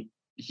dessen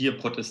hier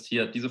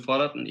protestiert. Diese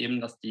forderten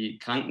eben, dass die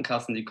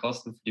Krankenkassen die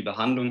Kosten für die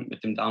Behandlung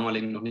mit dem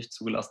damaligen noch nicht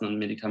zugelassenen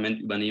Medikament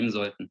übernehmen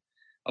sollten.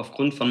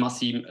 Aufgrund von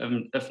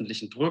massivem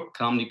öffentlichen Druck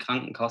kamen die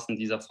Krankenkassen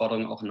dieser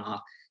Forderung auch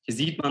nach. Hier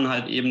sieht man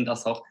halt eben,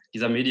 dass auch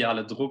dieser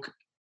mediale Druck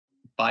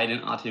bei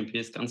den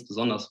ATMPs ganz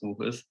besonders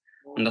hoch ist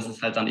und dass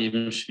es halt dann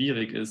eben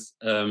schwierig ist,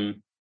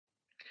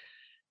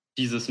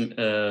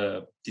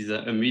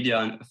 dieser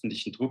medialen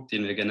öffentlichen Druck,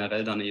 den wir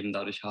generell dann eben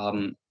dadurch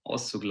haben,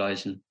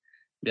 auszugleichen.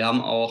 Wir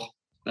haben auch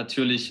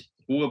natürlich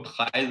hohe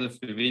Preise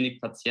für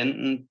wenig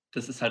Patienten.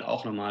 Das ist halt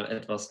auch nochmal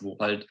etwas, wo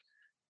halt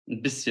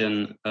ein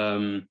bisschen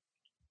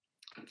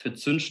für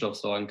Zündstoff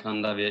sorgen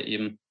kann, da wir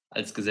eben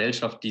als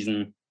Gesellschaft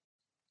diese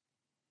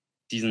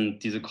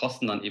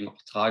Kosten dann eben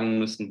auch tragen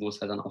müssen, wo es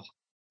halt dann auch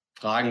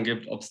Fragen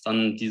gibt, ob es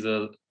dann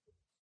diese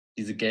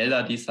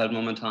Gelder, die es halt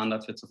momentan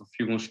dafür zur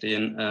Verfügung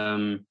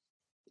stehen,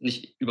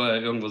 nicht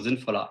überall irgendwo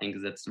sinnvoller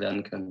eingesetzt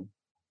werden können.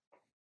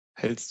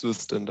 Hältst du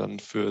es denn dann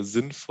für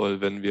sinnvoll,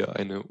 wenn wir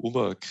eine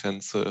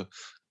Obergrenze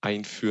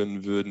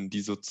einführen würden,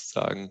 die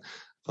sozusagen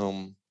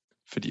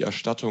für die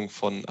Erstattung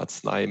von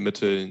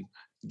Arzneimitteln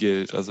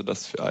gilt? Also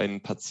dass für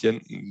einen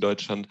Patienten in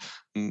Deutschland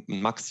ein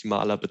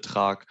maximaler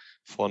Betrag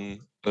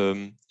von,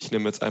 ich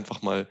nehme jetzt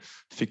einfach mal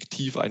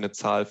fiktiv eine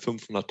Zahl,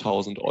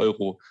 500.000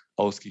 Euro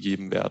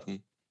ausgegeben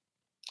werden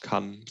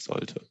kann,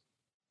 sollte?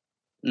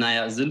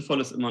 Naja,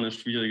 sinnvoll ist immer eine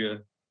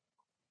schwierige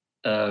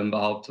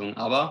Behauptung.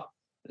 Aber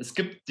es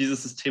gibt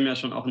dieses System ja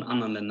schon auch in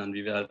anderen Ländern,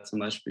 wie wir halt zum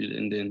Beispiel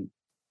in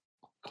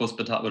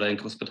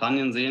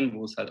Großbritannien sehen,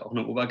 wo es halt auch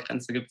eine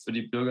Obergrenze gibt für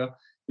die Bürger,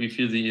 wie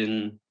viel sie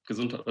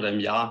im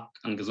Jahr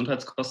an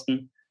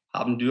Gesundheitskosten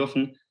haben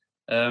dürfen.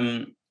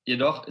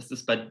 Jedoch ist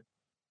es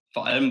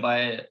vor allem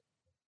bei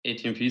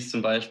ATMPs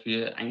zum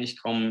Beispiel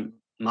eigentlich kaum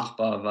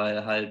machbar,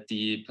 weil halt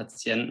die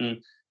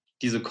Patienten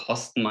diese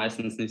Kosten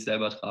meistens nicht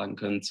selber tragen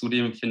können.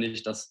 Zudem finde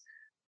ich, dass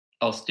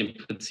aus dem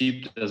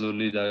Prinzip der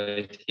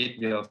Solidarität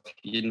wir auf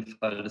jeden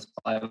Fall das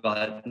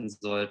beibehalten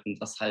sollten,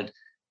 dass halt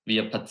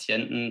wir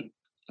Patienten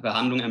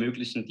Behandlungen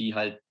ermöglichen, die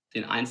halt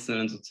den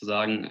Einzelnen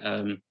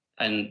sozusagen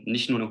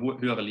nicht nur eine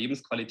höhere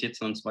Lebensqualität,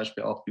 sondern zum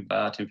Beispiel auch wie bei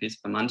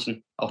ATMPs bei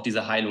manchen auch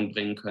diese Heilung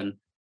bringen können.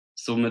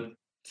 Somit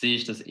sehe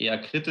ich das eher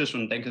kritisch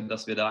und denke,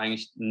 dass wir da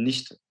eigentlich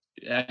nicht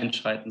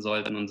einschreiten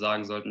sollten und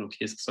sagen sollten,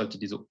 okay, es sollte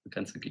diese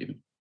Grenze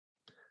geben.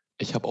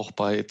 Ich habe auch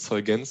bei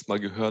Zeugenz mal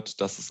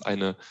gehört, dass es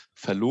eine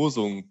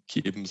Verlosung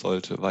geben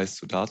sollte.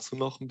 Weißt du dazu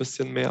noch ein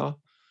bisschen mehr?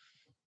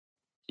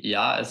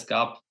 Ja, es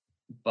gab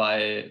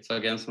bei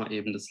Zeugenz mal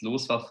eben das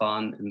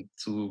Losverfahren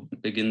zu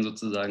Beginn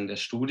sozusagen der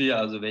Studie,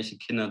 also welche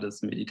Kinder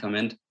das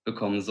Medikament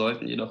bekommen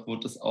sollten. Jedoch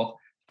wurde es auch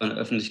von der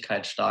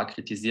Öffentlichkeit stark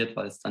kritisiert,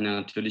 weil es dann ja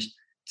natürlich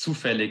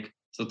zufällig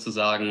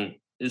sozusagen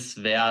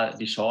ist, wer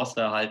die Chance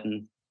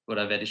erhalten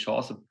oder wer die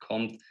Chance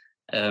bekommt,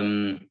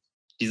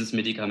 dieses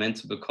Medikament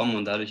zu bekommen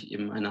und dadurch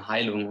eben eine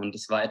Heilung. Und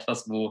es war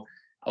etwas, wo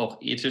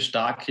auch ethisch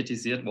stark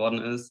kritisiert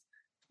worden ist.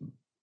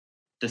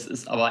 Das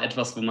ist aber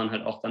etwas, wo man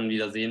halt auch dann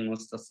wieder sehen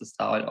muss, dass es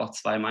da halt auch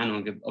zwei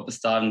Meinungen gibt. Ob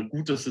es da ein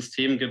gutes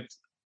System gibt,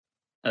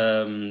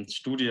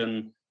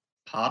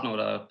 Studienpartner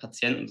oder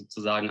Patienten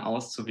sozusagen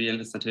auszuwählen,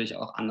 ist natürlich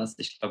auch anders.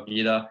 Ich glaube,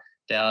 jeder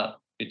der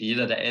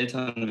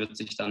Eltern wird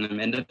sich dann im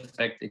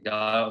Endeffekt,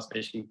 egal aus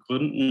welchen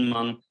Gründen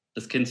man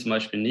das Kind zum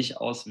Beispiel nicht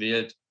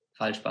auswählt,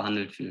 falsch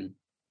behandelt fühlen.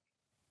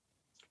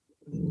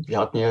 Wir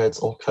hatten ja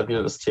jetzt auch gerade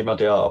wieder das Thema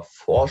der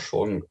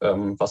Forschung,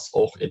 was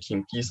auch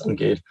ATMPs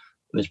angeht.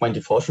 Und ich meine,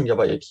 die Forschung ja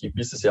bei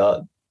ATMPs ist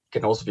ja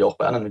genauso wie auch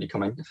bei anderen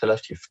Medikamenten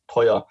relativ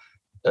teuer.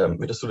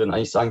 Würdest du denn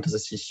eigentlich sagen, dass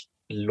es sich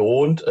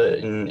lohnt,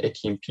 in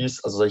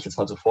ATMPs, also sage ich jetzt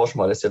mal zu forschen,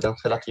 weil es ja dann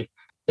relativ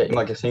ja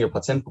immer geringe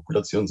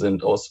Patientenpopulationen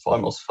sind, vor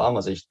allem aus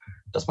Pharmasicht,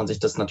 dass man sich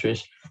das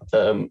natürlich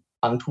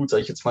antut,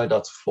 sage ich jetzt mal,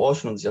 da zu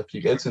forschen und sich auch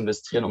viel Geld zu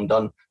investieren, um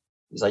dann,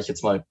 sage ich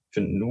jetzt mal, für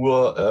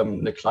nur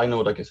eine kleine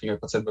oder geringe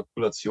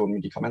Patientenpopulation ein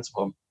Medikament zu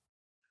bekommen?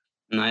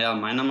 Naja,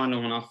 meiner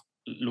Meinung nach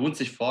lohnt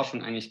sich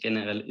Forschung eigentlich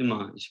generell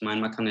immer. Ich meine,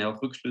 man kann ja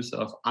auch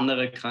Rückschlüsse auf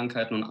andere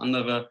Krankheiten und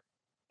andere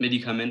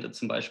Medikamente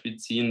zum Beispiel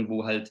ziehen,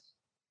 wo halt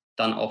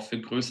dann auch für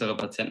größere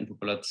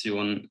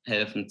Patientenpopulationen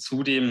helfen.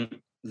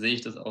 Zudem sehe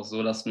ich das auch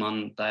so, dass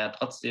man da ja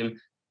trotzdem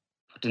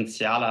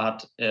Potenziale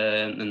hat,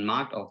 einen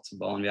Markt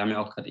aufzubauen. Wir haben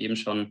ja auch gerade eben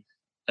schon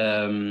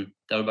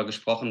darüber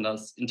gesprochen,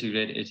 dass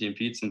Integrated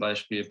ATMP zum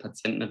Beispiel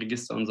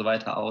Patientenregister und so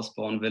weiter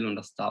ausbauen will und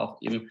dass da auch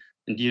eben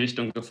in die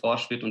Richtung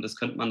geforscht wird. Und das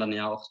könnte man dann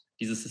ja auch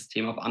dieses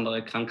System auf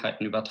andere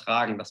Krankheiten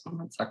übertragen, dass man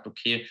halt sagt,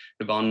 okay,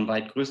 wir bauen ein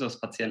weit größeres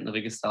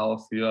Patientenregister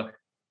auf für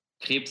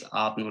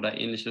Krebsarten oder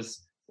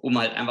ähnliches, um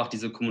halt einfach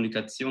diese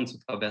Kommunikation zu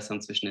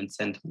verbessern zwischen den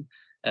Zentren.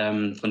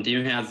 Von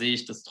dem her sehe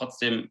ich das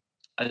trotzdem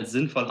als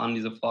sinnvoll an,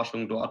 diese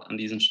Forschung dort an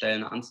diesen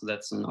Stellen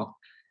anzusetzen und auch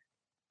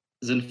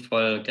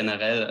sinnvoll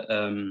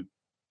generell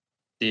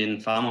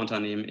den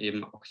Pharmaunternehmen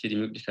eben auch hier die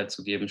Möglichkeit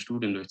zu geben,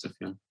 Studien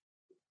durchzuführen.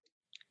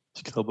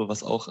 Ich glaube,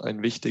 was auch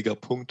ein wichtiger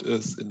Punkt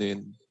ist, in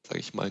den, sage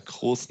ich mal,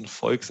 großen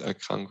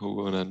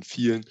Volkserkrankungen oder in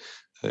vielen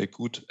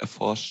gut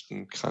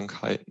erforschten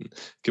Krankheiten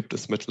gibt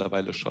es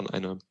mittlerweile schon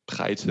eine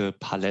breite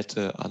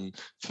Palette an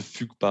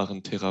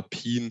verfügbaren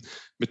Therapien,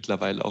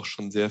 mittlerweile auch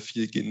schon sehr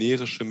viel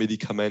generische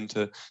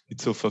Medikamente, die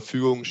zur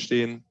Verfügung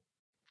stehen.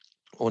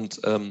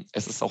 Und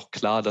es ist auch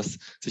klar, dass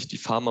sich die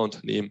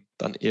Pharmaunternehmen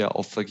dann eher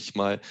auf, sage ich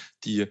mal,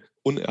 die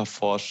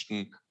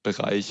unerforschten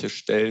Bereiche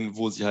stellen,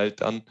 wo sie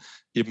halt dann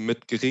eben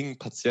mit geringen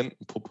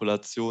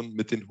Patientenpopulationen,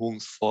 mit den hohen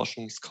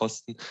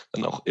Forschungskosten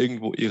dann auch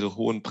irgendwo ihre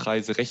hohen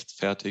Preise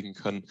rechtfertigen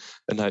können.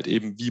 Wenn halt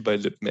eben wie bei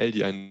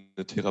Libmeldi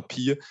eine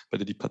Therapie, bei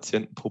der die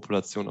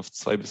Patientenpopulation auf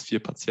 2 bis 4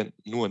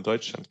 Patienten nur in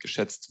Deutschland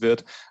geschätzt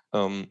wird,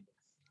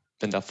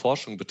 wenn da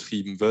Forschung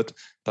betrieben wird,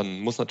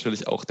 dann muss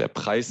natürlich auch der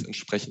Preis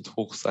entsprechend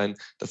hoch sein,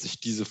 dass sich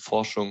diese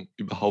Forschung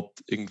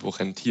überhaupt irgendwo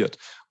rentiert.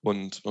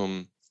 Und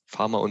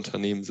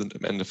Pharmaunternehmen sind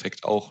im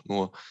Endeffekt auch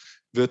nur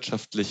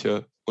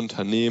wirtschaftliche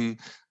Unternehmen.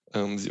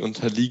 Sie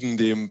unterliegen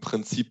dem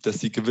Prinzip, dass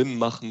sie Gewinn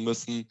machen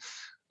müssen.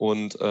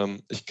 Und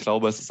ich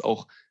glaube, es ist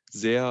auch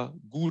sehr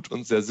gut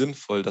und sehr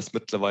sinnvoll, dass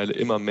mittlerweile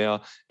immer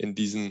mehr in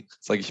diesen,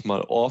 sage ich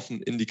mal,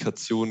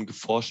 Orphan-Indikationen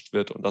geforscht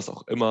wird und dass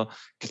auch immer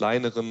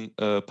kleineren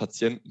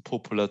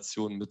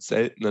Patientenpopulationen mit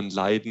seltenen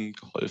Leiden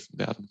geholfen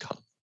werden kann.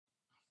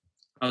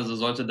 Also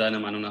sollte deiner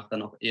Meinung nach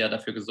dann auch eher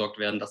dafür gesorgt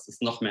werden, dass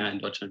es noch mehr in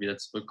Deutschland wieder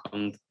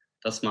zurückkommt,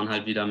 dass man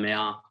halt wieder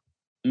mehr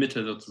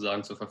Mittel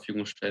sozusagen zur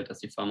Verfügung stellt, dass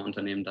die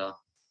Pharmaunternehmen da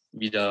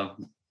wieder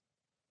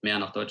mehr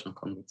nach Deutschland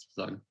kommen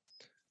sozusagen.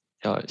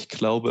 Ja, ich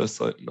glaube, es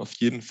sollten auf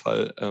jeden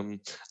Fall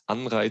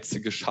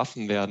Anreize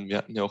geschaffen werden. Wir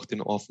hatten ja auch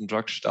den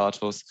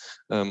Orphan-Drug-Status,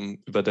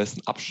 über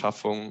dessen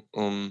Abschaffung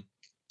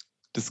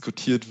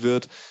diskutiert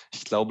wird.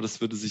 Ich glaube,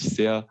 das würde sich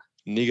sehr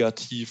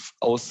negativ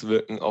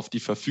auswirken auf die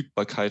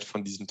Verfügbarkeit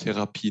von diesen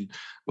Therapien,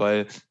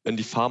 weil wenn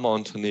die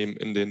Pharmaunternehmen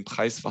in den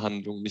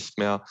Preisverhandlungen nicht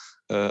mehr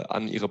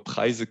an ihre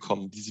Preise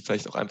kommen, die sie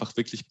vielleicht auch einfach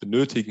wirklich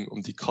benötigen,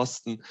 um die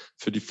Kosten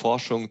für die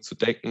Forschung zu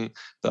decken,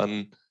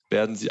 dann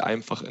werden sie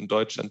einfach in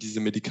Deutschland diese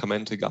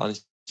Medikamente gar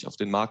nicht auf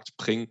den Markt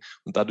bringen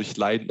und dadurch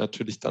leiden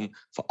natürlich dann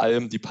vor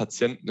allem die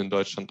Patienten in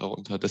Deutschland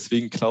darunter.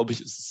 Deswegen glaube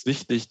ich, ist es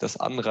wichtig, dass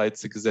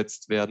Anreize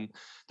gesetzt werden,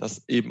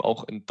 dass eben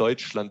auch in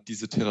Deutschland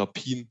diese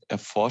Therapien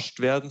erforscht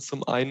werden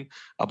zum einen,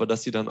 aber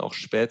dass sie dann auch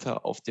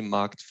später auf dem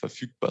Markt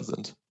verfügbar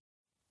sind.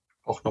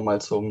 Auch nochmal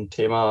zum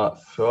Thema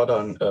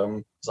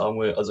Fördern,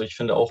 Samuel. Also ich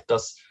finde auch,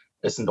 dass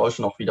es in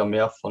Deutschland auch wieder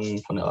mehr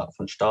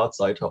von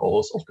Staatsseite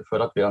aus auch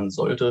gefördert werden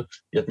sollte.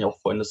 Wir hatten ja auch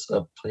vorhin das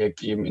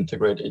Projekt eben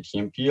Integrate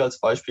ATMP als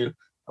Beispiel.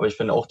 Aber ich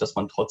finde auch, dass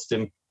man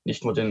trotzdem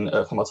nicht nur den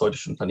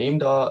pharmazeutischen Unternehmen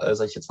da,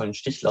 sage ich jetzt mal, den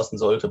Stich lassen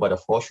sollte bei der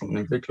Forschung und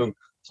Entwicklung,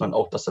 sondern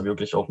auch, dass da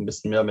wirklich auch ein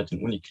bisschen mehr mit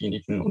den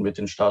Unikliniken und mit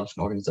den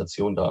staatlichen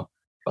Organisationen da,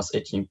 was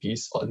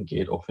ATMPs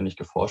angeht, auch, finde ich,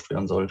 geforscht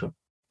werden sollte.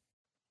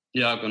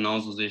 Ja, genau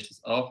so sehe ich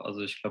das auch.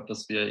 Also ich glaube,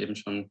 dass wir eben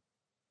schon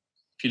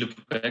viele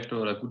Projekte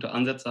oder gute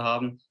Ansätze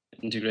haben.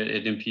 Integrate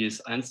ATMP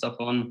ist eins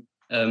davon,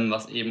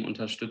 was eben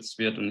unterstützt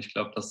wird. Und ich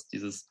glaube, dass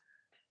dieses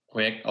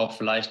Projekt auch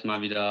vielleicht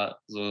mal wieder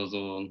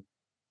so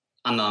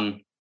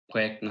anderen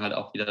Projekten halt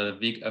auch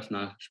wieder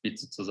Wegöffner spielt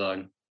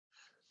sozusagen.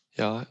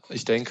 Ja,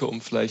 ich denke,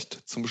 um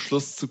vielleicht zum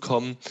Schluss zu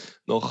kommen,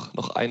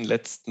 noch einen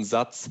letzten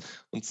Satz.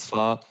 Und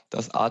zwar,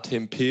 dass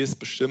ATMPs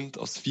bestimmt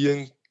aus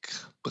vielen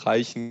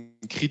Bereichen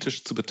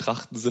kritisch zu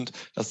betrachten sind,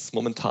 dass es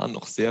momentan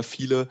noch sehr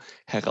viele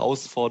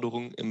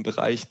Herausforderungen im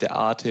Bereich der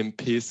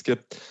ATMPs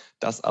gibt,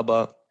 dass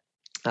aber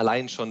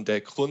allein schon der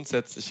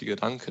grundsätzliche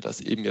Gedanke, dass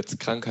eben jetzt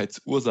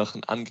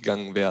Krankheitsursachen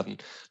angegangen werden,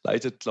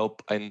 leitet, glaube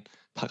ich, einen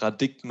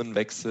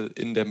Paradigmenwechsel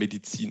in der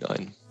Medizin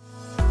ein.